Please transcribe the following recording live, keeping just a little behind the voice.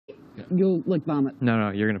you'll like vomit. No,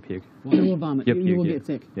 you're gonna puke. You will vomit. Yep, You will get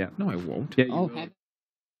sick. Yeah. No, I won't. Yeah, Oh,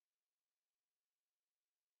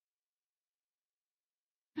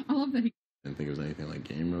 I love that. I didn't think it was anything like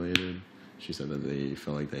game related. She said that they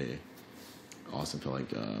felt like Austin felt like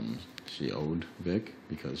she owed Vic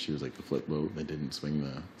because she was like the flip vote that didn't swing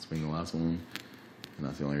the last one, and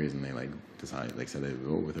that's the only reason they like decided said they'd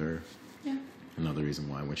vote with her. Yeah. Another reason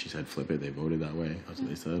why when she said flip it, they voted that way. That's what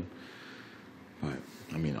they said. But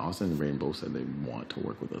I mean, Austin and Rain both said they want to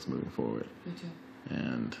work with us moving forward. Me too.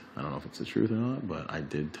 And I don't know if it's the truth or not, but I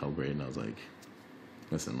did tell Braden, I was like,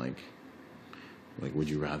 listen, like, would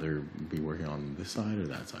you rather be working on this side or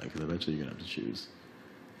that side? Because eventually you're going to have to choose.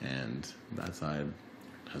 And that side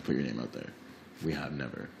has put your name out there. We have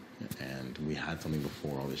never. And we had something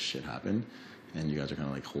before all this shit happened. And you guys are kind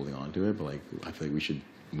of like holding on to it. But like, I feel like we should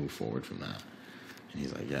move forward from that. And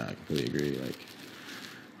he's like, yeah, I completely agree. Like,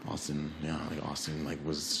 Austin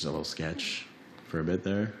was just a little sketch for a bit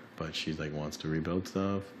there. But she's like wants to rebuild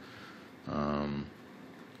stuff.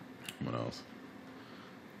 What else?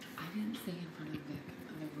 I didn't say in front of Vic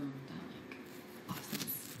in the room that like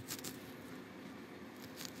Austin's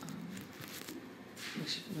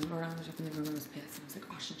remember I was up in the room and was pissed and I was like,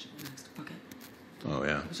 Austin should be next, fuck it. Oh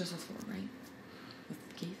yeah. It was just us four, right? With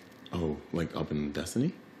Keith? Oh, like up in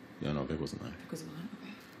Destiny? Yeah, no, Vic wasn't there. Vic was on,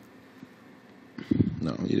 okay.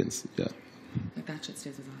 No, you didn't. Yeah. Like that shit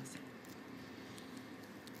stays with us.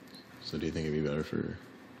 So do you think it'd be better for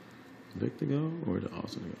Vic to go or to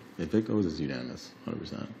Austin to go? If Vic goes, it's unanimous,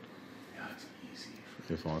 100%. Yeah, it's easy.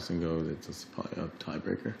 If Austin goes, it's just probably a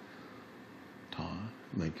tiebreaker.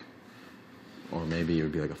 Or maybe it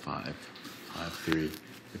would be like a 5-3. It'd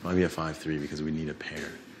probably be a 5-3 because we need a pair.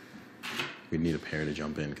 We'd need a pair to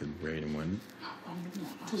jump in because Braden wouldn't. How long do you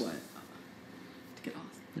want To Austin? what? To get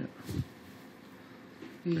Austin.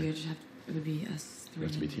 Yeah. You just have to, it would be us It three.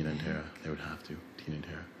 has to be Tina and Tara. They would have to. Tina and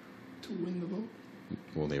Tara. To win the vote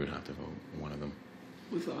Well, they would have to vote. One of them.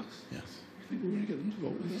 with us? Yes. You think we're gonna get them to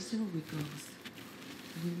vote with We're us? still week girls.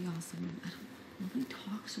 It would be awesome. Nobody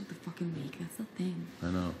talks with the fucking week. That's the thing. I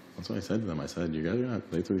know. That's what I said to them. I said, you guys are not,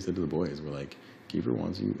 that's what we said to the boys. We're like, Kiefer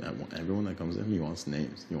wants you, everyone that comes in, he wants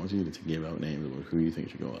names. He wants you to give out names about who you think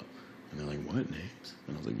should go up. And they're like, what names?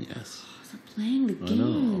 And I was like, yes. Stop playing the I game.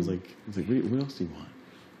 know. I was like, what else do you want?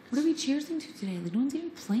 What are we cheersing to today? Like, no one's even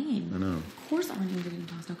playing. I know. Of course our names are getting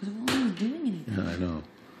tossed out because no one's doing anything. Yeah, I know.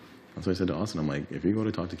 That's what I said to Austin. I'm like, if you go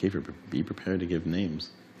to talk to Kiefer, be prepared to give names.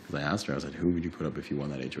 Because I asked her, I was like, who would you put up if you won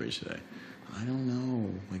that HOH today? I don't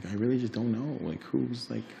know. Like, I really just don't know. Like, who I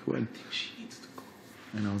think she needs to go.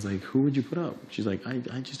 And I was like, who would you put up? She's like, I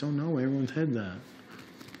just don't know. Everyone's head that.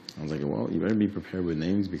 I was like, well, you better be prepared with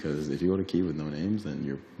names because if you go to Key with no names, then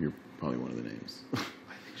you're probably one of the names. I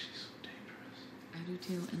think she's so dangerous. I do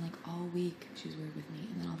too. And like all week she's weird with me.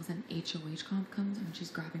 And then all of a sudden HOH comp comes and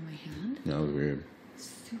she's grabbing my hand. Yeah, that was weird.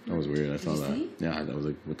 Super That was weird. I Did saw you that. see? Yeah, I was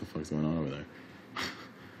like, what the fuck's going on over there?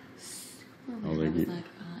 Super I was weird. like,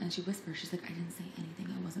 And she whispered, she's like, I didn't say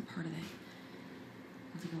anything. I wasn't part of it.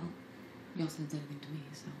 I was like, well, you also didn't say anything to me,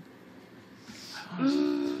 so. Honestly,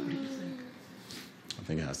 what do you think? I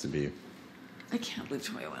think it has to be. I can't believe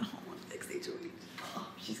Toya went home on HOH. Oh,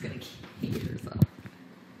 she's gonna hate herself.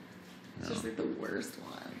 It's just like the worst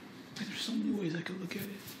one. Like, there's so many ways I could look at it.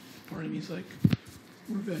 Part of me is like,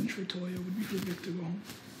 revenge for Toya would be for Vic to go home.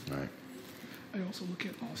 Right. I also look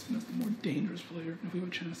at Austin as the more dangerous player. And if we have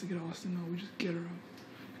a chance to get Austin out, we just get her out.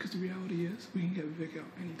 Because the reality is, we can get Vic out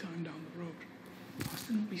anytime down the road.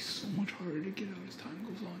 Austin will be so much harder to get out as time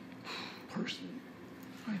goes on. Personally,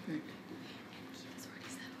 I think. He's already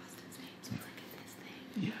said Austin's name, so look at this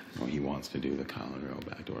thing. Yes. Well, he wants to do the Kyle and Rowe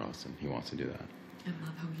backdoor Austin. He wants to do that. I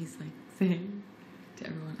love how he's like saying to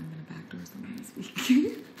everyone, I'm gonna backdoor someone this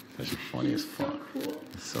week. That's just funny as fuck. So cool.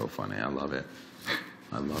 It's so funny. I love it.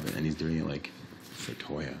 I love it. And he's doing it like for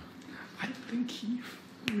Toya. I don't think he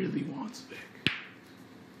really wants Vic.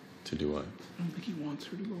 To do what? I don't think he wants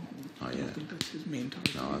her to go home. Oh, I yeah. don't think that's his main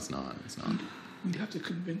target. No, it's not. It's not. We'd have to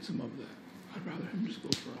convince him of that. I'd rather him just go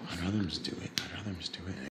for us. I'd rather him just do it. I'd rather him just do it.